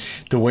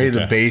the way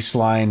the bass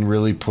line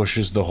really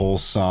pushes the whole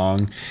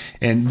song.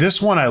 And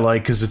this one I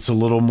like because it's a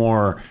little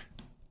more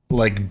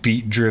like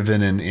beat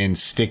driven and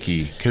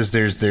sticky, because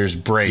there's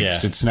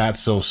breaks. Yeah. It's not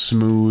so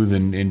smooth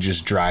and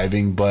just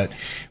driving, but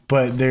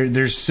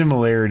there's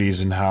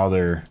similarities in how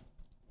they're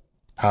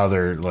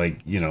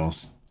like, you know,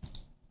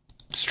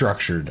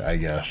 structured, I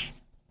guess.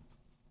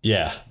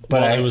 Yeah.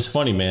 But it was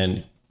funny,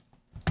 man.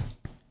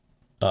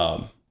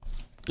 What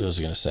was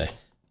I gonna say?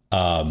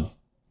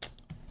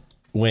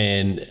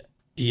 When,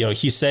 you know,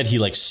 he said he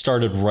like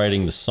started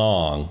writing the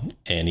song,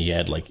 and he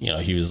had like, you know,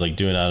 he was like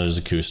doing it on his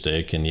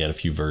acoustic, and he had a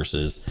few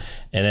verses,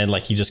 and then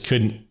like he just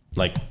couldn't,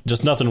 like,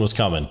 just nothing was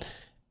coming.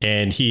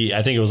 And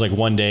I think it was like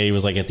one day he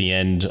was like at the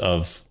end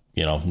of,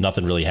 you know,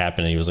 nothing really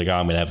happened, and he was like, "Oh,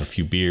 I'm gonna have a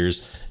few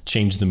beers,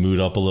 change the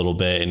mood up a little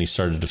bit," and he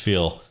started to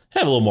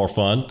have a little more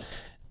fun.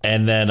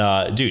 And then,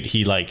 dude,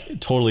 he like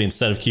totally,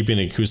 instead of keeping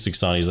an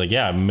acoustics on, he's like,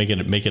 "Yeah, make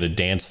it a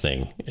dance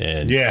thing."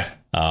 And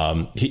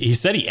he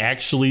said he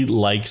actually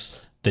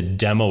likes the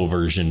demo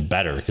version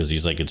better because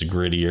he's like, it's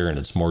grittier and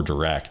it's more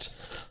direct.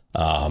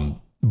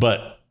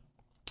 But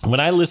when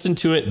I listened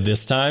to it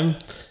this time,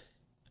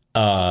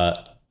 and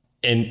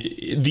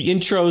the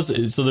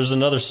intros, so there's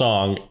another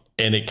song,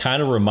 and it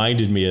kind of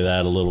reminded me of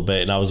that a little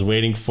bit. And I was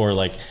waiting for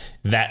like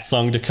that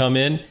song to come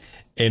in,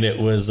 and it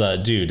was,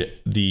 dude,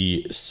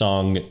 the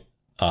song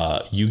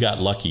You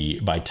Got Lucky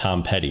by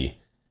Tom Petty,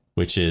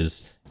 which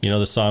is,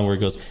 the song where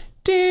it goes,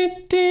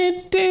 like,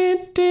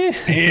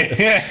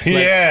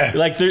 yeah.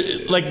 like they're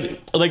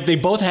like they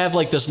both have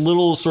like this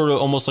little sort of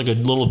almost like a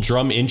little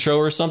drum intro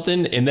or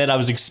something, and then I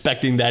was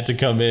expecting that to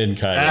come in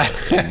kind of.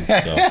 So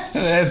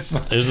That's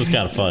it was just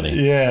kind of funny.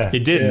 Yeah,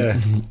 it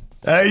didn't.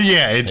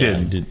 Yeah, it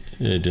did.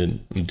 It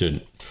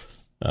didn't.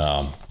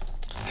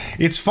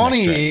 It's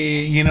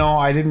funny,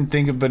 I didn't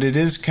think of, but it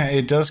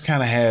does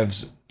kind of have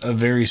a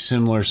very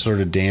similar sort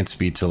of dance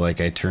beat to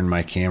like I Turn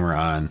My Camera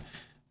On,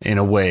 in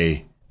a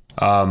way.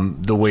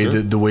 The way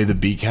Sure. the way the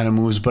beat kind of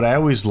moves, but I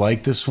always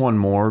like this one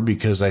more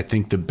because I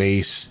think the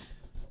bass,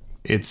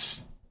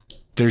 there's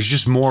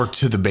just more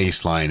to the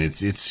bass line.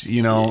 It's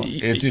more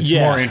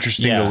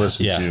interesting to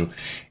listen to,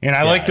 and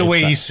I like the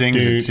way he sings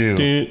it too.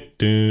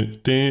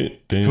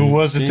 Who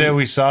was it that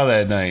we saw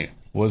that night?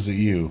 Was it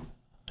you?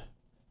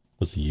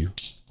 Was it you?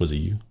 Was it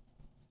you?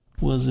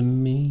 Was it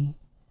me?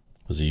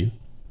 Was it you?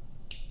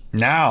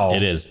 Now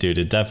It is, dude.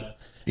 It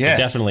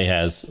definitely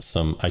has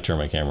some I Turn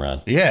My Camera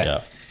On.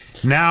 Yeah.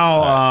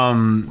 Now,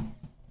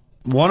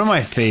 one of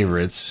my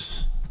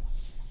favorites,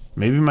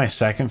 maybe my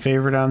second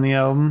favorite on the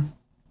album.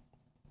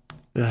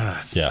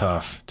 It's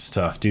tough. It's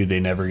tough, dude.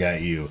 They Never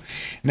Got You.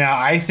 Now,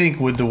 I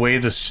think with the way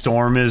the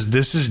storm is,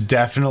 this is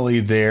definitely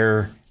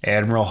their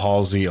Admiral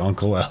Halsey,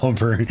 Uncle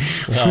Albert.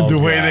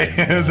 The way they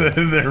have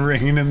the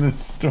rain and the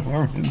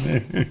storm in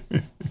there.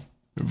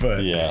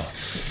 But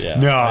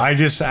no, I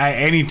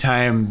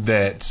anytime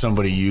that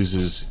somebody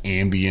uses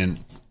ambient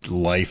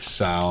life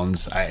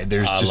sounds,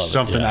 there's just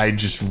something I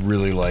just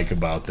really like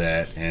about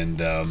that, and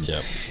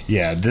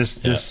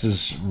this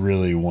is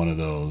really one of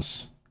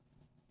those.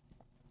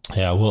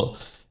 Yeah, well,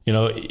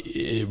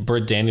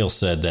 Britt Daniels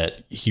said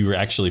that he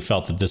actually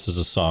felt that this is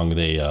a song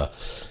they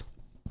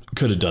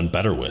could have done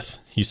better with.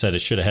 He said it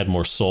should have had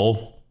more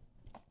soul.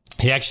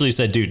 He actually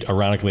said, dude,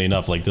 ironically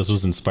enough, like this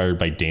was inspired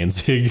by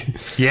Danzig.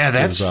 Yeah,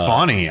 that's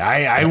funny.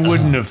 I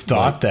wouldn't have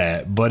thought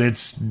that, but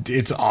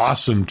it's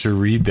awesome to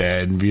read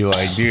that and be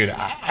like, dude,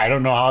 I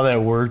don't know how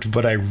that worked,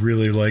 but I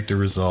really like the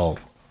result.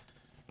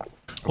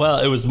 Well,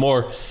 it was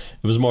more,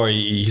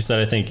 he said,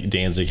 I think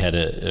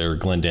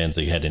Glenn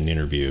Danzig had an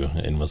interview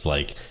and was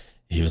like,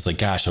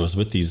 gosh, I was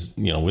with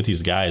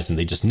these guys and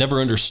they just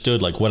never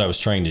understood like what I was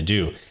trying to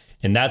do.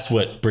 And that's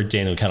what Britt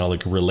Daniel kind of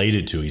like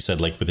related to. He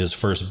said like with his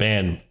first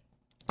band,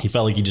 he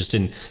felt like he just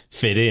didn't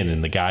fit in,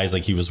 and the guys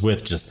like he was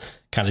with just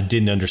kind of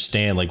didn't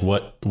understand like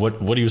what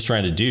he was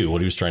trying to do,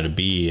 what he was trying to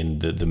be,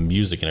 and the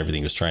music and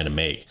everything he was trying to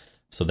make.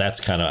 So that's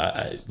kind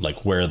of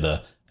like where I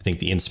think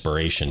the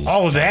inspiration.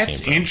 Oh,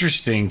 that's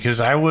interesting, because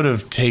I would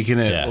have taken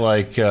it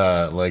like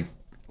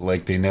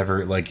they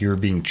never, like you were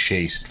being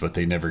chased, but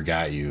they never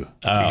got you.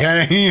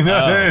 That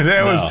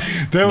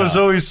was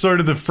always sort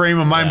of the frame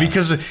of mind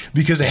because it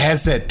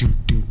has that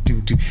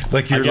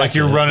like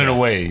you're running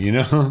away,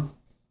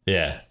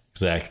 Yeah.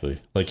 Exactly.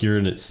 Like you're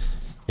in it.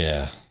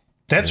 Yeah.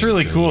 That's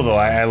really cool though.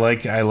 I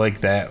like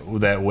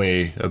that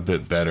way a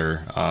bit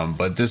better.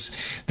 But this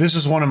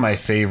is one of my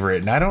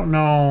favorite, and I don't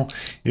know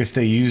if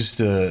they used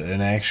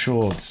an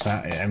actual.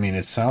 I mean,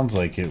 it sounds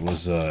like it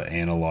was a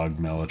analog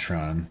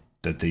Mellotron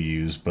that they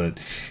used, but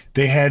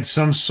they had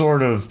some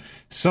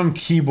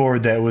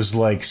keyboard that was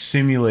like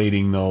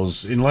simulating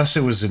those. Unless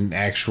it was an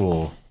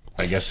actual,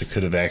 I guess it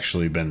could have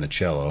actually been the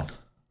cello.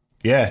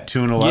 Yeah,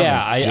 2 and 11.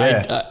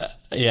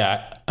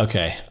 Yeah.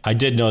 Okay. I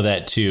did know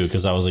that too,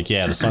 because I was like,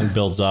 the song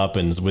builds up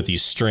and with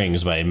these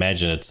strings, but I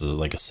imagine it's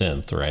like a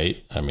synth,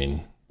 right? I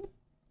mean.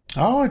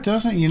 Oh, it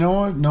doesn't. You know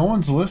what? No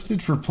one's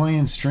listed for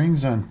playing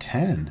strings on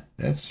 10.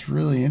 That's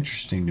really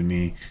interesting to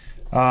me.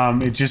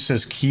 It just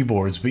says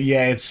keyboards, but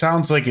yeah, it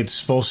sounds like it's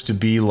supposed to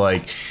be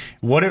like,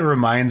 what it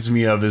reminds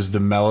me of is the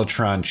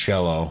Mellotron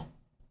cello.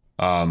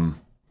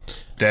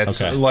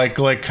 That's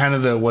like kind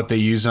of what they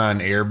use on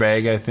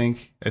Airbag. I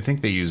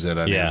think they use that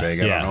on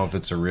Airbag. I don't know if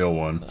it's a real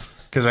one,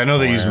 because I know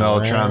they use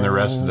Mellotron the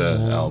rest of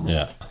the album.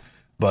 Yeah,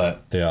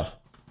 but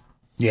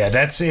yeah,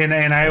 that's and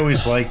I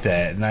always like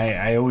that, and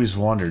I always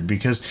wondered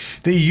because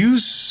they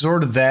use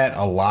sort of that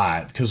a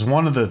lot. Because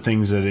one of the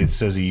things that it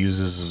says he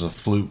uses is a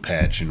flute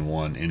patch in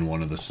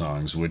one of the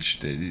songs, which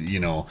the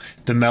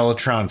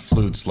Mellotron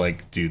flutes,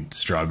 like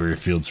Strawberry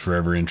Fields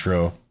Forever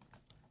intro.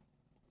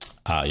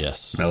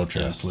 Yes,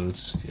 Mellotron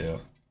flutes. Yeah.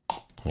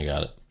 I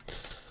got it.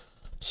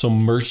 So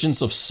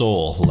Merchants of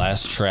Soul,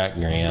 last track,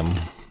 Graham.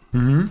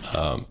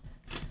 Mm-hmm.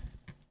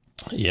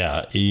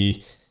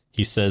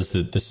 He says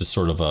that this is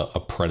sort of a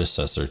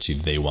predecessor to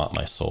They Want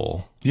My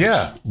Soul.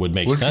 Yeah. Would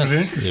make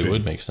sense. It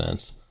would make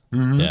sense.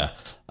 Mm-hmm. Yeah.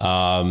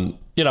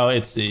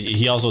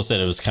 He also said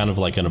it was kind of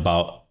like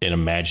about an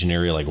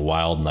imaginary, like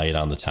wild night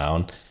on the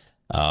town.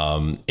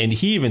 And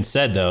he even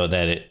said though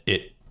that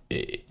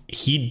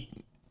he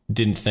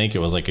didn't think it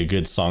was like a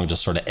good song to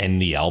sort of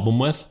end the album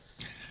with.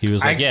 He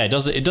was like, it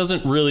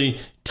doesn't really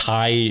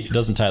tie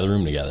the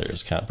room together.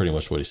 It's kind of pretty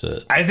much what he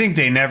said. I think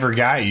They Never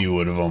Got You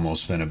would have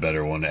almost been a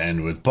better one to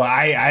end with, but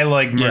I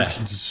like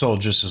Merchants of Soul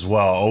just as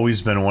well.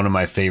 Always been one of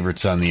my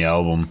favorites on the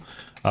album.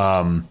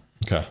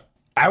 Okay.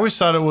 I always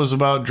thought it was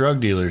about drug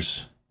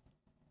dealers.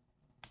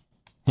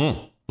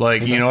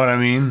 Like, you know what I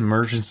mean?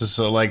 Merchants is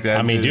so like that.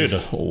 I mean,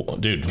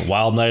 dude,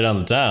 Wild Night on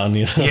the Town.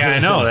 You know? Yeah, I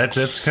know.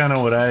 That's kind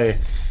of what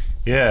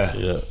yeah.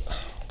 Yeah.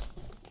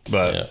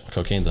 But Yeah,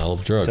 cocaine's a hell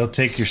of a drug. they'll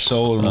take your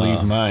soul and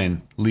leave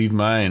mine. Leave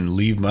mine.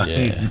 Leave mine.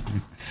 Yeah.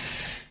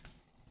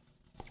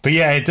 But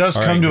yeah, it does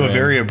come to a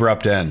very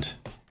abrupt end.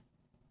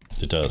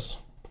 It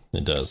does.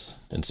 It does.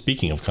 And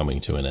speaking of coming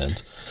to an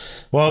end,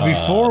 Well,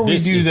 before we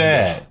do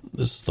that,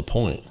 this is the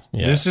point.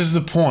 Yeah. this is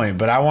the point,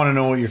 but I want to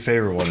know what your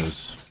favorite one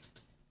is.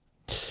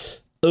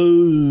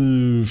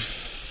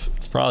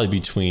 It's probably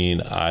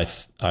between I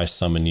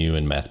Summon You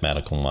and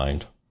Mathematical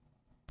Mind,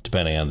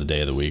 depending on the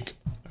day of the week.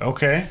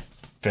 Okay,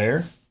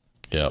 fair.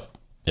 Yep.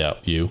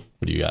 You.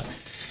 What do you got?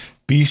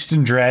 Beast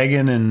and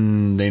Dragon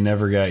and They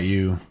Never Got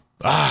You.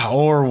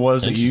 Or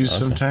was it you Okay.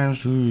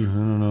 sometimes? Ooh, I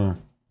don't know.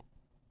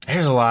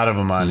 There's a lot of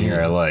them on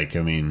here I like.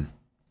 I mean,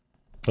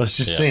 let's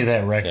just say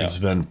that record's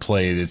been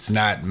played. It's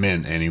not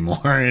mint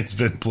anymore. It's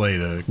been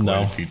played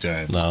quite a few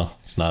times. No,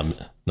 it's not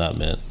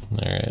mint.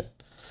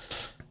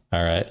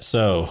 All right.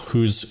 So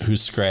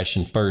who's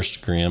scratching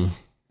first, Grim?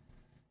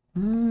 I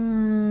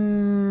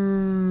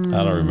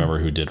don't remember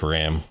who did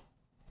Ram.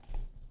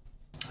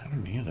 I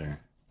don't either.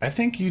 I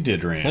think you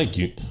did, Rand. I think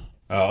you.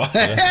 Oh.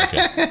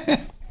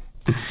 Okay.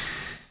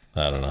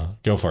 I don't know.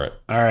 Go for it.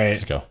 All right.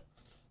 Let's go.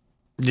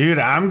 Dude,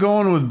 I'm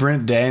going with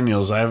Brent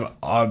Daniels. I've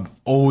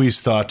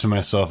always thought to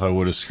myself I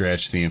would have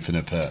scratched The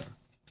Infinite Pet.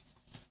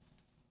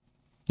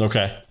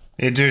 Okay.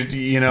 It just,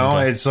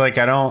 it's like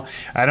I don't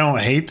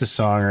hate the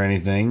song or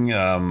anything.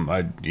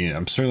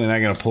 I'm certainly not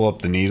going to pull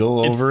up the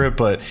needle over it,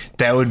 but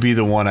that would be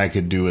the one I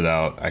could do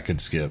without. I could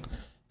skip.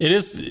 It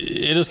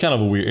is kind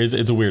of a weird.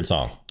 It's a weird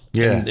song.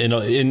 Yeah.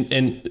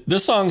 And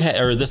this song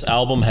or this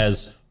album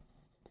has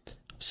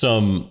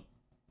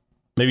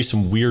maybe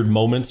some weird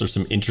moments or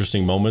some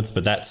interesting moments,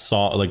 but that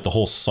song, like the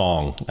whole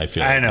song, I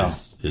feel like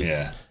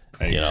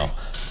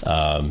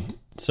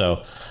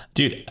so,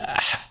 dude,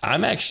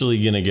 I'm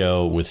actually gonna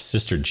go with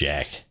Sister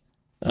Jack.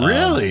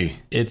 Really?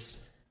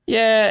 It's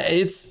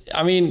this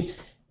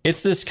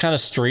kind of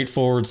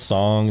straightforward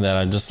song that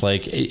I'm just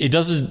like, it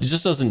doesn't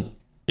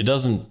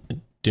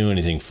do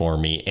anything for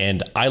me,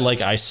 and I like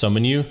I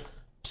Summon You.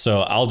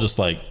 So I'll just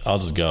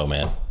go,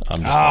 man.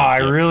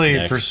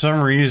 For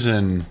some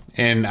reason,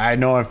 and I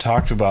know I've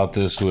talked about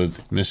this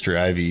with Mr.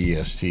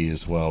 IVEST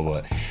as well,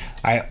 but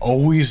I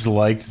always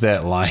liked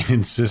that line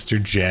in Sister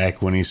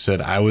Jack when he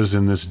said, I was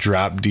in this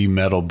drop D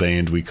metal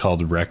band we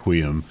called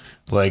Requiem.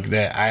 Like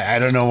that. I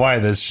don't know why.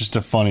 That's just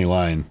a funny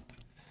line.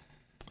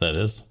 That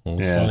is.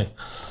 It's funny.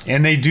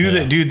 And they do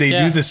that, dude. They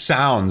do the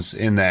sounds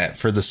in that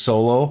for the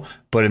solo,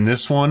 but in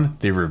this one,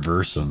 they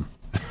reverse them.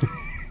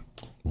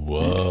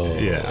 Whoa.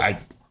 Yeah,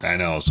 I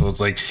know. So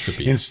it's like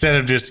instead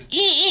of just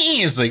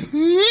it's like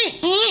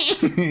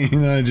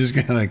it just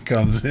kind of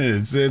comes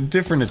in. It's a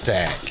different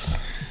attack.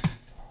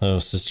 Oh,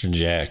 Sister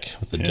Jack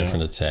with a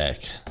different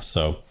attack.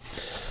 So,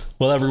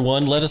 well,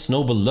 everyone, let us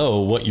know below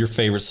what your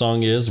favorite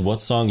song is.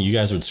 What song you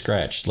guys would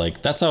scratch?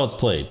 Like that's how it's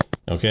played.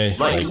 Okay,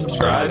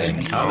 subscribe,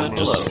 and comment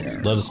just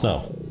below. let us know.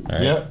 All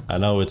right. Yep. I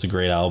know it's a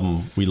great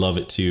album. We love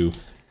it too.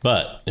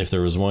 But if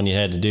there was one you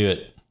had to do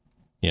it,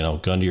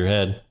 gun to your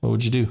head, what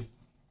would you do?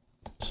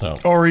 So,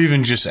 or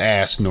even just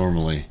ask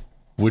normally,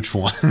 which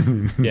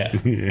one? yeah.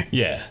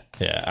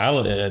 I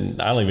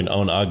don't even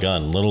own a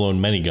gun, let alone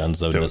many guns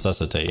that would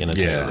necessitate an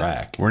entire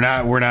rack. We're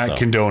not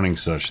condoning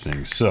such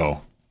things.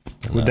 So,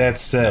 with that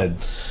said,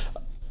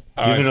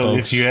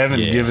 if you haven't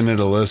given it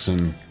a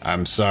listen,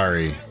 I'm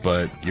sorry,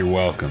 but you're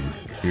welcome.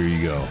 Here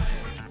you go.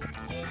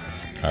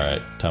 All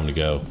right, time to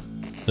go.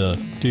 The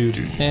Dude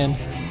and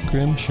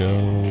Grim Show.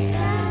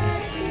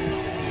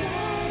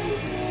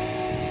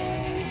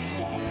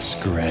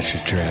 Scratch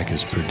a Track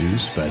is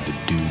produced by the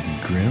Dude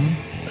and Grim.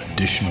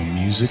 Additional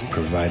music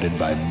provided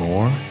by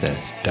More.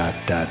 That's ...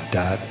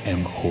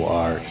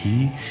 MORE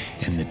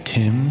and the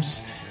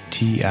Tims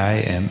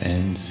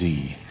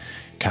TIMNZ.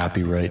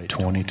 Copyright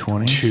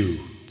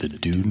 2020. The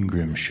Dude and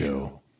Grim Show.